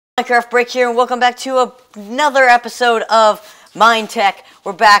Minecraft Break here, and welcome back to another episode of Mind Tech.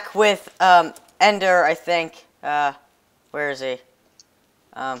 We're back with Ender, I think. Where is he?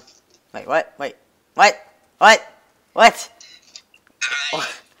 Wait, what? Wait, what? What?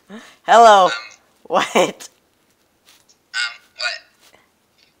 Hello. What? What?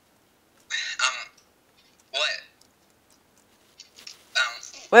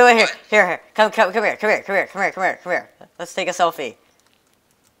 What? Wait, here. Come here. Let's take a selfie.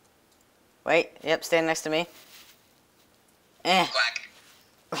 Wait, yep, stand next to me. Black.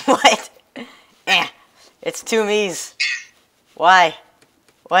 What? It's two me's. Why?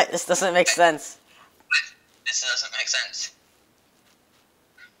 What? This doesn't make sense. This doesn't make sense.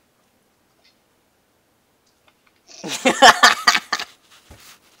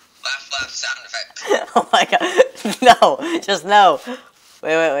 Laugh sound effect. Oh my god. No, just no.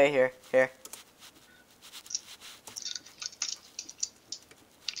 Wait, here.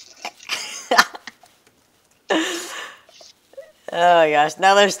 Oh my gosh,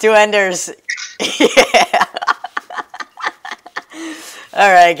 now there's two Enders. Yeah.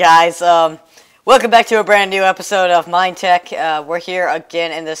 Alright guys, welcome back to a brand new episode of Mind Tech. We're here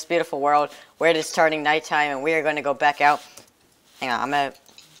again in this beautiful world where it is starting nighttime and we are going to go back out. Hang on, I'm gonna...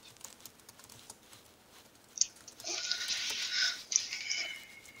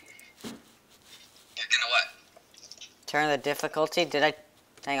 You're gonna what? Turn the difficulty. Did I...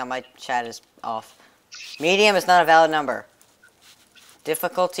 Hang on, my chat is off. Medium is not a valid number.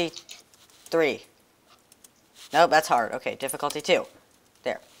 Difficulty 3. Nope, that's hard. Okay, difficulty 2.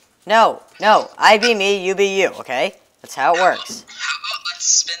 There. No. I be me, you be you, okay? That's how it works. How about let's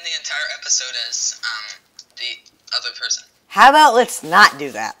spend the entire episode as, the other person? How about let's not do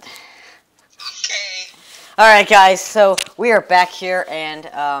that? Okay. Alright, guys, so we are back here, and,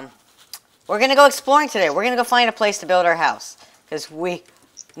 we're gonna go exploring today. We're gonna go find a place to build our house. Because we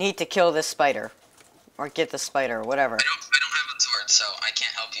need to kill this spider. Or get the spider, or whatever. I don't have a sword, so I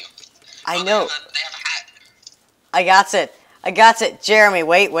can't help you. I know. They have a hat. I got it. Jeremy,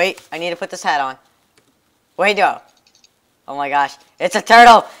 wait. I need to put this hat on. Wait, no. Oh my gosh. It's a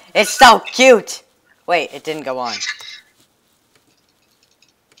turtle. It's so cute. Wait, it didn't go on.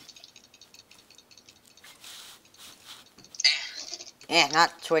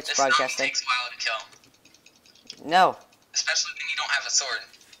 Not Twitch this broadcasting. Takes a while to kill. No. Especially when you don't have a sword.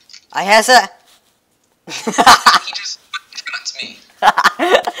 I has a... He just guts me.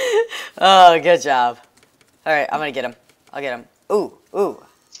 Oh, good job. Alright, I'm gonna get him. I'll get him. Ooh.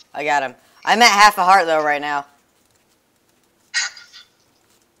 I got him. I'm at half a heart, though, right now.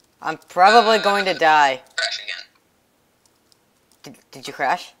 I'm probably going to die. Crash again. Did you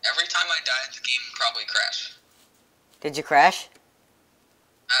crash? Every time I die, the game will probably crash. Did you crash?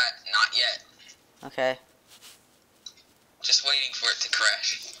 Not yet. Okay. Just waiting for it to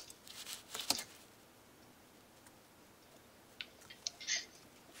crash.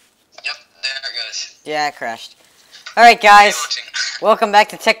 Yep, there it goes. Yeah, it crashed. Alright, guys. Welcome back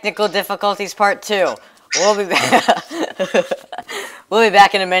to Technical Difficulties Part 2. We'll be back. We'll be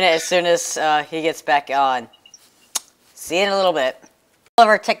back in a minute as soon as he gets back on. See you in a little bit. All of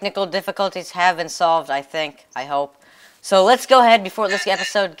our technical difficulties have been solved, I think. I hope. So let's go ahead before this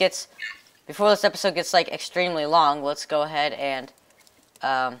episode gets like extremely long. Let's go ahead and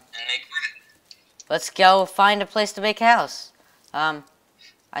let's go find a place to make a house.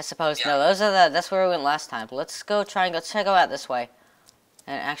 I suppose no. That's where we went last time. But let's go try and go out this way.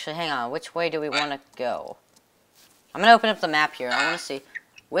 And actually, hang on. Which way do we want to go? I'm gonna open up the map here. I want to see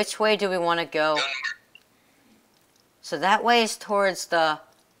which way do we want to go. So that way is towards the... I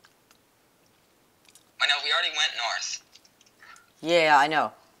know, we already went north. Yeah, I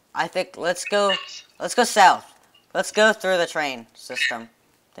know. I think let's go south. Let's go through the train system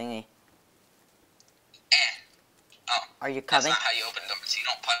thingy. Oh, are you coming? That's not how you open doors. You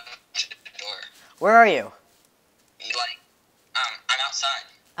don't punch the door. Where are you? You I'm outside.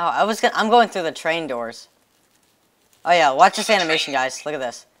 Oh, I'm going through the train doors. Oh yeah, watch this animation, guys. Look at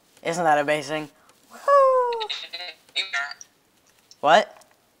this. Isn't that amazing? Woo! What?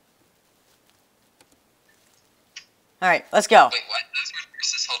 Alright, let's go. Wait, what? That's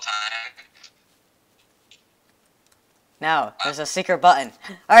reversed this whole time? No, there's a secret button.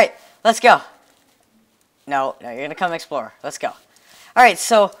 Alright, let's go. No, you're gonna come explore. Let's go. Alright,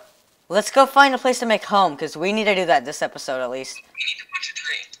 so let's go find a place to make home, because we need to do that this episode at least. We need to punch a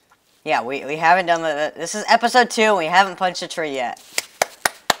tree. Yeah, we haven't done that. This is episode 2, and we haven't punched a tree yet.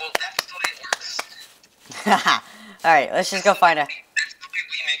 Well, that's the way it works. Alright, let's just go find a... That's the way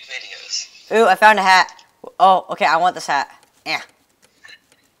we make videos. Ooh, I found a hat. Oh, okay, I want this hat. Yeah.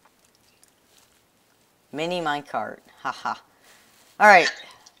 Mini minecart. Haha. Alright.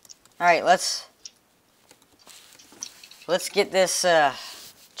 Alright, let's get this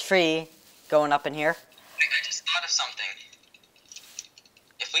tree going up in here. I just thought of something.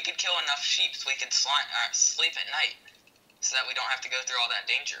 If we could kill enough sheep, we could sleep at night, so that we don't have to go through all that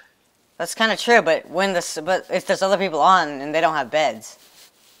danger. That's kind of true, but but if there's other people on and they don't have beds.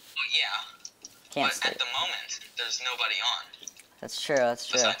 Well, yeah. Can't but sleep. at the moment, there's nobody on. That's true, that's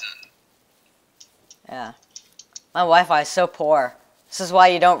true. Besides Yeah. My Wi-Fi is so poor. This is why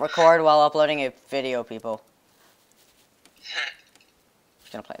you don't record while uploading a video, people.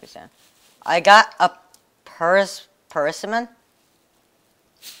 Just gonna play these down. I got a persimmon?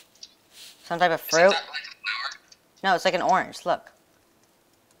 Some type of fruit? Isn't that like a flower? No, it's like an orange, look.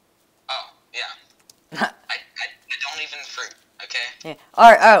 Oh, yeah. I don't even fruit, okay? Yeah.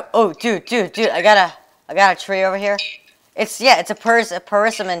 Alright, oh, dude, I got a tree over here. It's a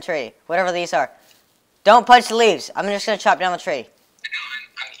persimmon tree, whatever these are. Don't punch the leaves. I'm just gonna chop down the tree.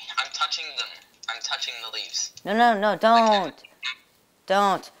 I'm touching them. I'm touching the leaves. No,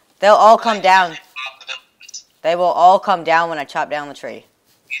 don't. They'll all come down. They will all come down when I chop down the tree.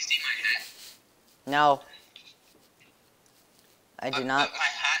 You see my hat? No. I do not. But my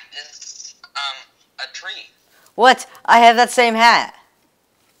hat is, a tree. What? I have that same hat.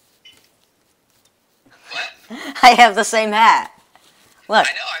 What? I have the same hat. Look.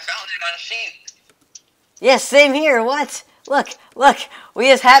 I know, I found it on a sheep. Yes, same here. What? Look.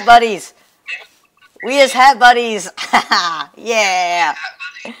 We as hat buddies. Yeah.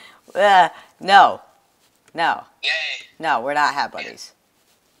 No. Yay. No, we're not hat buddies.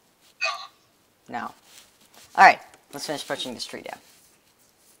 Uh, No. Alright, let's finish pushing this tree down.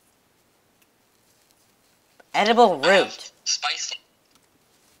 Edible root. Spice.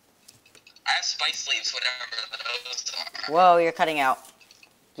 I have spice leaves, whatever those are. Whoa, you're cutting out.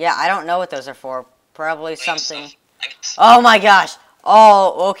 Yeah, I don't know what those are for. Probably something. I guess. Oh my gosh.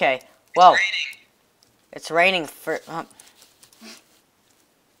 Oh, okay. Whoa. Raining. It's raining for...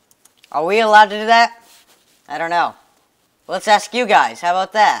 Are we allowed to do that? I don't know. Let's ask you guys. How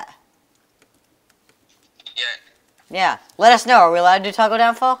about that? Yeah. Yeah. Let us know. Are we allowed to do Toggle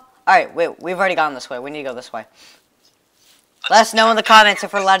Downfall? Alright, wait. We've already gone this way. We need to go this way. Let us know in the comments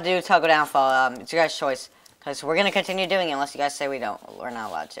if we're allowed to do Toggle Downfall. It's your guys' choice. Because we're going to continue doing it unless you guys say we're not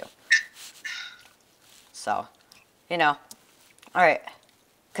allowed to. So, you know. Alright.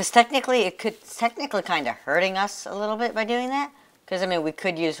 Because technically, it could kind of hurting us a little bit by doing that. Because, I mean, we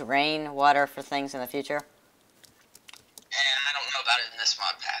could use rain, water for things in the future. And I don't know about it in this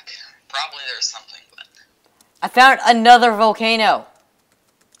mod pack. Probably there's something, but... I found another volcano.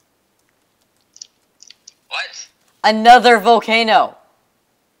 What? Another volcano.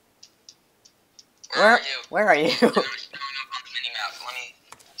 Where are you? Where are you? No, on the mini-map. Let me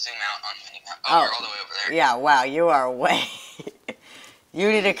zoom out on the mini-map. Oh, you're all the way over there. Yeah, wow, you are way... You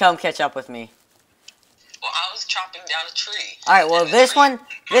need to come catch up with me. Well, I was chopping down a tree. Alright, well, this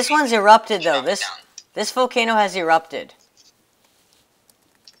one's erupted, though. This volcano has erupted.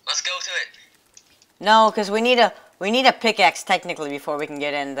 Let's go to it. No, because we need a pickaxe, technically, before we can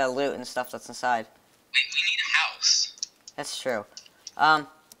get in the loot and stuff that's inside. We need a house. That's true.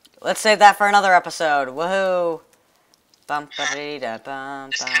 Let's save that for another episode. Woohoo! Bum ba dee da bum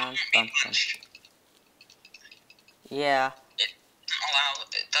bum bum bum. Yeah.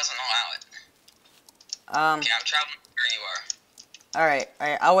 It doesn't allow it. Okay, I'm traveling where you are.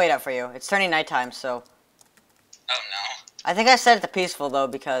 Alright, I'll wait up for you. It's turning nighttime, so... Oh, no. I think I set it to peaceful, though,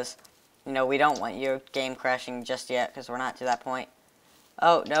 because, you know, we don't want your game crashing just yet, because we're not to that point.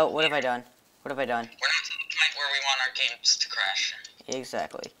 Oh, no, what have I done? What have I done? We're not to the point where we want our games to crash.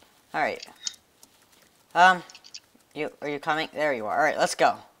 Exactly. Alright. Are you coming? There you are. Alright, let's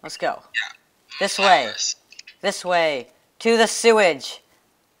go. Let's go. Yeah. This way. Flowers. This way. To the sewage.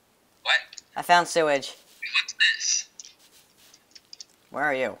 What? I found sewage. What's this? Where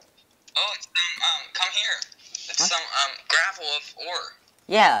are you? Oh, it's come here. It's What? some, gravel of ore.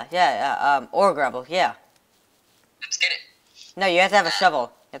 Yeah, ore gravel, yeah. Let's get it. No, you have to have a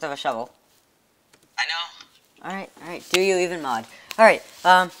shovel. You have to have a shovel. I know. Alright. Do you even mod? Alright,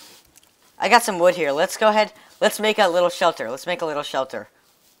 I got some wood here. Let's go ahead. Let's make a little shelter.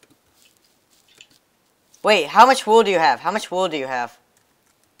 Wait, how much wool do you have?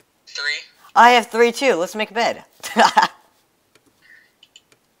 3. I have 3 too. Let's make a bed.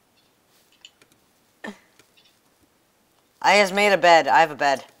 I just made a bed. I have a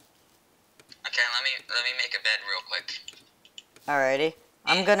bed. Okay, let me make a bed real quick. Alrighty.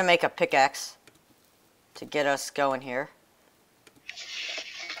 I'm gonna make a pickaxe to get us going here.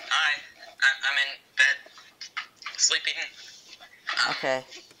 I'm in bed, sleeping. Okay.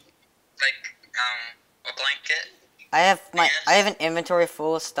 Like, a blanket. I have an inventory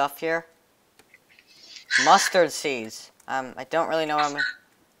full of stuff here. Mustard seeds. I don't really know what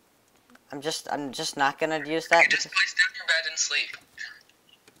I'm just not gonna use that. Just place down your bed and sleep.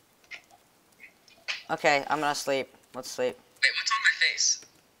 Okay, I'm gonna sleep. Let's sleep. Wait, what's on my face?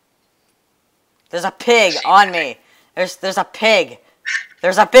 There's a pig on me. There's a pig.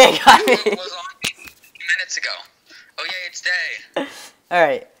 There's a pig on me. It was on me 2 minutes ago. Oh yeah, it's day. All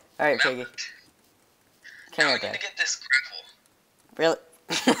right, piggy. Come here, we need pig. to get this gravel. Really?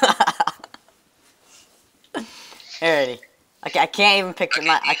 Alrighty. Okay, I can't even picture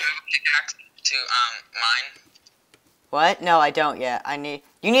my. Do you have a pickaxe to mine? What? No, I don't yet.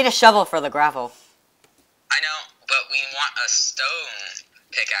 You need a shovel for the gravel. I know, but we want a stone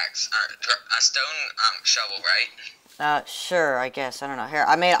pickaxe or a stone shovel, right? Sure, I guess. I don't know. Here,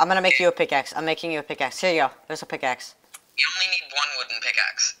 I'm gonna make you a pickaxe. I'm making you a pickaxe. Here you go. There's a pickaxe. You only need 1 wooden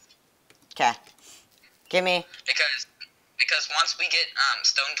pickaxe. Okay. Give me. Because once we get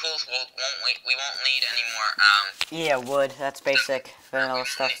stone tools, we won't need any more Yeah, wood. That's basic vanilla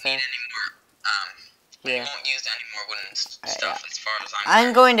stuff there. We won't use any more wooden stuff as far as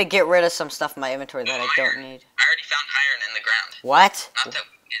I'm going to get rid of some stuff in my inventory that I don't need. I already found iron in the ground. What? Not that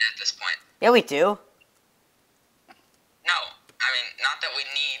we need at this point. Yeah, we do. No, I mean not that we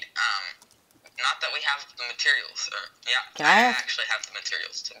need. Not that we have the materials. Can I actually have the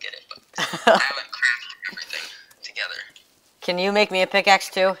materials to get it, but I haven't crafted everything together. Can you make me a pickaxe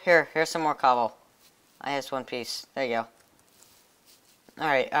too? Here's some more cobble. I have 1 piece. There you go.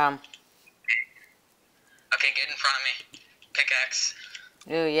 Alright, Okay, get in front of me. Pickaxe.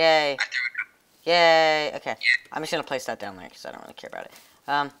 Ooh, yay. I threw it. Yay. Okay. Yeah. I'm just gonna place that down there because I don't really care about it.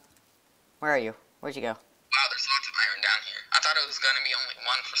 Where are you? Where'd you go? Wow, there's lots of iron down here. I thought it was gonna be only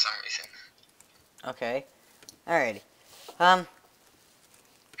 1 for some reason. Okay. Alrighty.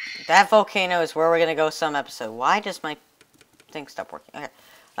 That volcano is where we're gonna go some episode. Why does my thing stop working? Okay.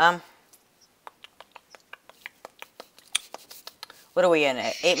 What are we in?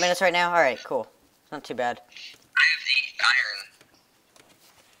 8 minutes right now? Alright, cool. Not too bad. I have the iron.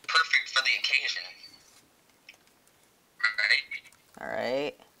 Perfect for the occasion.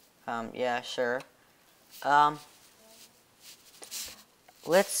 Alright. Yeah, sure.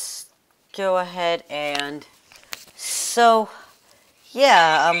 Let's go ahead and... So,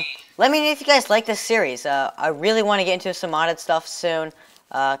 yeah, let me know if you guys like this series. I really want to get into some modded stuff soon,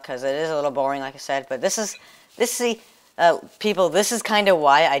 because it is a little boring, like I said, but people, this is kind of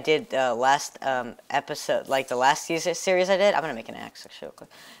why I did last episode, like the last series I did. I'm gonna make an axe actually real quick.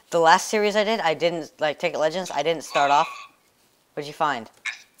 The last series I did, I didn't like Ticket Legends. I didn't start off. What'd you find?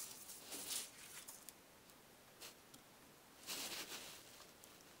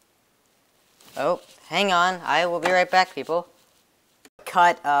 Oh, hang on. I will be right back, people.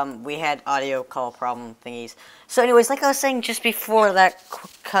 Cut. We had audio call problem thingies. So, anyways, like I was saying just before that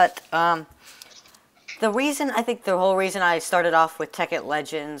cut, I think the whole reason I started off with Ticket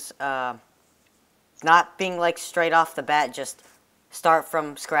Legends, not being like straight off the bat, just start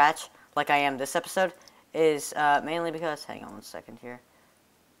from scratch, like I am this episode, is mainly because, hang on 1 second here.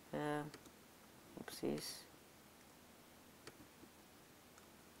 Oopsies.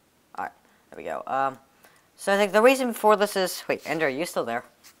 Alright, there we go. So I think the reason for this is, wait, Ender, are you still there?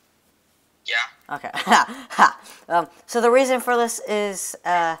 Yeah. Okay. So the reason for this is,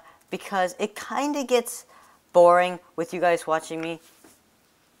 because it kind of gets boring with you guys watching me.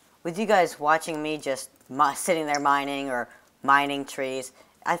 With you guys watching me just sitting there mining or mining trees.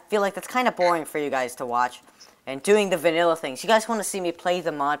 I feel like that's kind of boring for you guys to watch. And doing the vanilla things. You guys want to see me play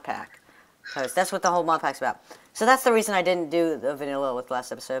the mod pack. Because that's what the whole mod pack's about. So that's the reason I didn't do the vanilla with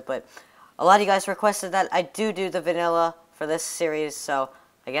last episode. But a lot of you guys requested that I do the vanilla for this series. So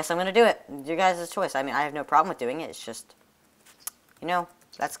I guess I'm going to do it. You guys' choice. I mean, I have no problem with doing it. It's just, you know,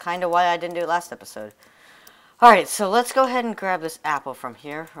 that's kind of why I didn't do it last episode. Alright, so let's go ahead and grab this apple from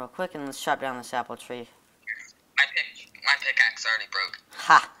here real quick, and let's chop down this apple tree. My pickaxe already broke.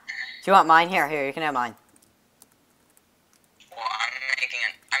 Ha! Do you want mine? Here, you can have mine. Well,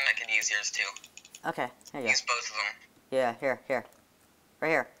 I could use yours too. Okay, here you go. Use both of them. Yeah, here.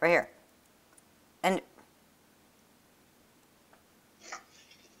 Right here. And...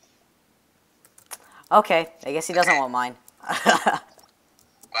 Okay, I guess he doesn't want mine.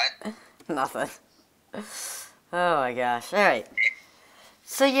 What? Nothing. Oh my gosh. Alright.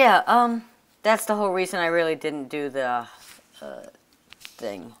 So yeah, that's the whole reason I really didn't do the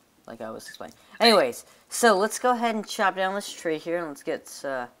thing, like I was explaining. Anyways, so let's go ahead and chop down this tree here, and let's get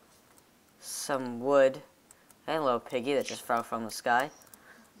some wood. Hello, piggy that just fell from the sky.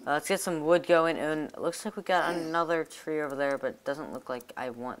 Let's get some wood going, and it looks like we got another tree over there, but it doesn't look like I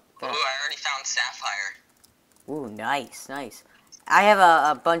want that. Ooh, I already found sapphire. Ooh, nice, nice. I have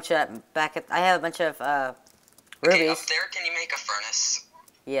a bunch of I have a bunch of Okay, rubies. up there, can you make a furnace?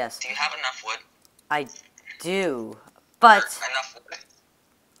 Yes, Do you have enough wood? I do, but Or enough wood?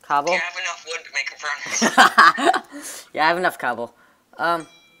 cobble. Do you have enough wood to make a furnace? Yeah, I have enough cobble.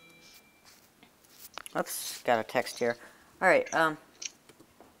 Oops, got a text here. All right,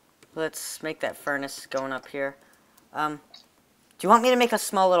 let's make that furnace going up here. Do you want me to make a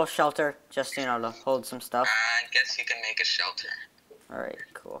small little shelter, just, you know, to hold some stuff? I guess you can make a shelter. Alright,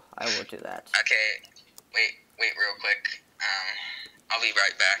 cool. I will do that. Okay, wait real quick. I'll be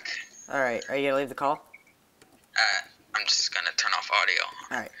right back. Alright, are you gonna leave the call? I'm just gonna turn off audio.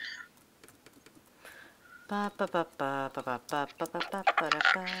 Alright.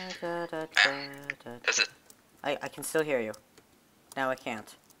 Does it? I can still hear you. Now I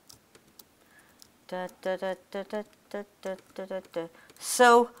can't.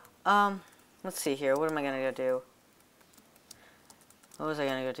 So, let's see here. What am I gonna go do? What was I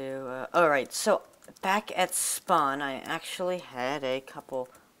gonna go do? Alright, so back at spawn, I actually had a couple.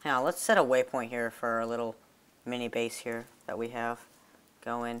 Hang on, let's set a waypoint here for our little mini base here that we have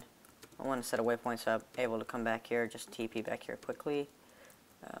going. I want to set a waypoint so I'm able to come back here, just TP back here quickly.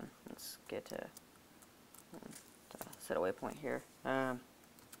 Let's get to set a waypoint here.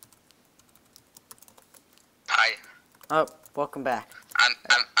 Hi. Oh, welcome back.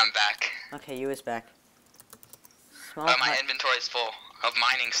 I'm back. Okay, you is back. Small My inventory's full of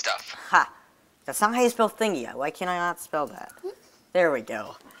mining stuff. Ha! That's not how you spell thingy. Why can't I not spell that? There we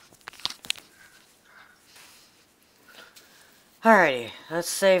go. Alrighty, let's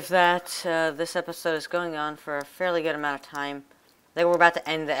save that. This episode is going on for a fairly good amount of time. I think we're about to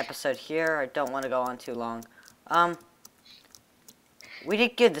end the episode here. I don't want to go on too long. We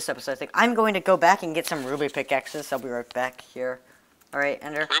did good this episode, I think. I'm going to go back and get some ruby pickaxes. I'll be right back here. Alright,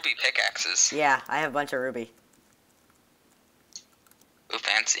 Ender. Ruby pickaxes. Yeah, I have a bunch of ruby. Ooh,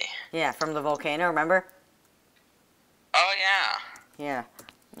 fancy. Yeah, from the volcano, remember? Oh, yeah. Yeah.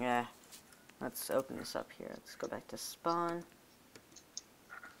 Yeah. Let's open this up here. Let's go back to spawn.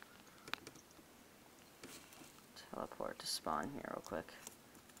 Teleport to spawn here real quick.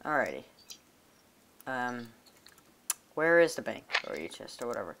 Alrighty. Where is the bank? Or your chest or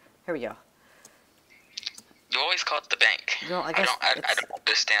whatever. Here we go. You always call it the bank. No, I guess I don't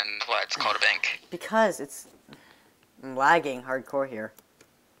understand why it's called a bank. Because it's lagging hardcore here.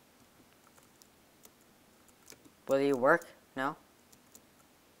 Will you work? No?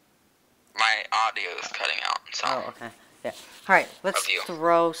 My audio is cutting out, so. Oh, okay. Yeah. Alright, let's Of you.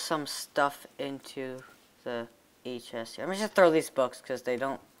 throw some stuff into the chest here. I'm just gonna throw these books because they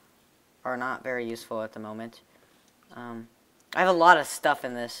are not very useful at the moment. I have a lot of stuff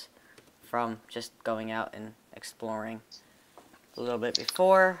in this from just going out and exploring a little bit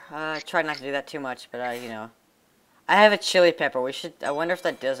before. I tried not to do that too much, but you know. I have a chili pepper. I wonder if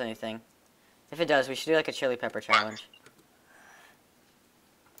that does anything. If it does, we should do like a chili pepper challenge.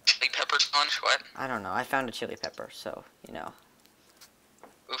 Chili pepper challenge? What? I don't know. I found a chili pepper, so, you know.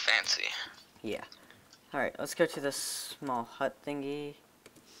 Ooh, fancy. Yeah. Alright, let's go to this small hut thingy.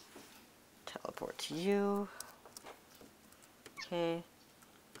 Teleport to you. Okay.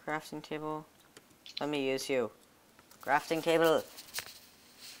 Crafting table. Let me use you. Crafting table.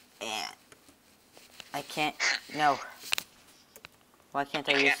 Eh. I can't. No. Why can't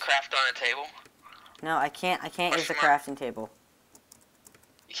I use... You can't craft on a table? No, I can't use the crafting table.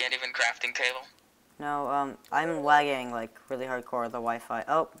 You can't even crafting table? No, I'm lagging, like, really hardcore the Wi-Fi.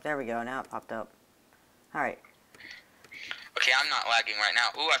 Oh, there we go. Now it popped up. Alright. Okay, I'm not lagging right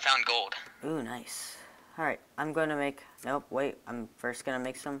now. Ooh, I found gold. Ooh, nice. Alright, I'm gonna make... Nope, wait. I'm first gonna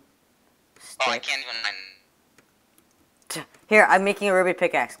make some sticks. Oh, I can't even mine. Here, I'm making a ruby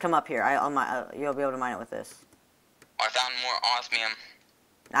pickaxe. Come up here. You'll be able to mine it with this. Oh, I found more osmium.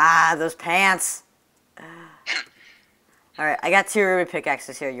 Ah, those pants! Alright, I got 2 ruby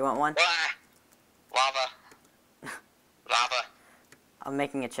pickaxes here. You want one? Lava. Lava. I'm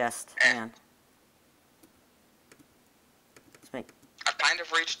making a chest. Hang on. Let's make... I've kind of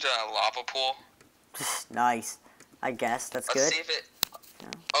reached a lava pool. Nice. I guess. That's Let's good. see if it... No.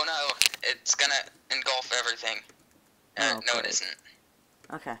 Oh no, it's gonna engulf everything. Oh, no, great. it isn't.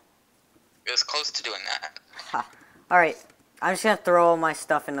 Okay. It was close to doing that. Ha. Alright, I'm just gonna throw all my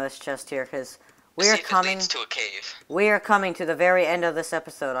stuff into this chest here, because we are coming... It leads to a cave. We are coming to the very end of this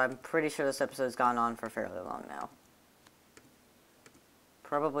episode. I'm pretty sure this episode's gone on for fairly long now.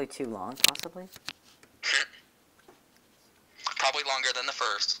 Probably too long, possibly. Probably longer than the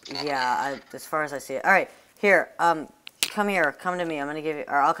first. Yeah, as far as I see it. Alright, here, come here, come to me. I'm gonna give you,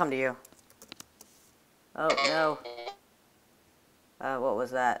 or I'll come to you. Oh, no. What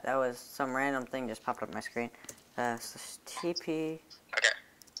was that? That was some random thing just popped up on my screen. TP. Okay.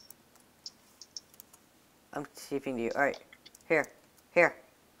 I'm TPing to you. Alright. Here. Here.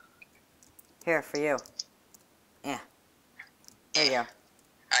 Here, for you. Yeah. There you go.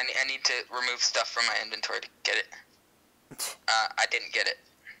 I need to remove stuff from my inventory to get it. I didn't get it.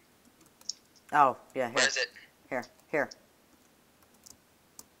 Oh, yeah, here. Where is it? Here. Here.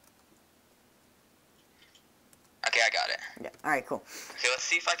 Okay, I got it. Yeah. Alright, cool. Okay, let's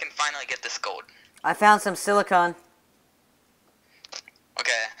see if I can finally get this gold. I found some silicon.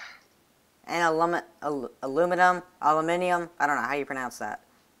 Okay. And aluminium. I don't know how you pronounce that.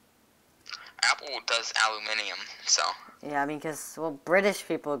 Apple does aluminium, so. Yeah, I mean, because, well, British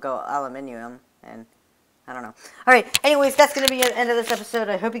people go aluminium, and I don't know. Alright, anyways, that's going to be the end of this episode.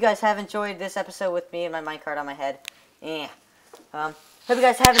 I hope you guys have enjoyed this episode with me and my minecart on my head. Yeah. Hope you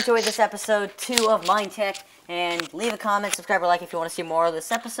guys have enjoyed this episode 2 of Mine Tech, and leave a comment, subscribe, or like if you want to see more of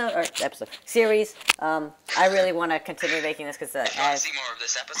this series. I really want to continue making this because if you want to see more of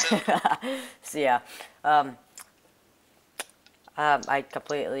this episode. So yeah. I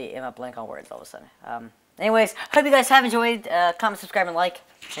completely am a blank on words all of a sudden. Anyways, hope you guys have enjoyed. Comment, subscribe, and like.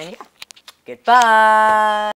 And yeah, goodbye.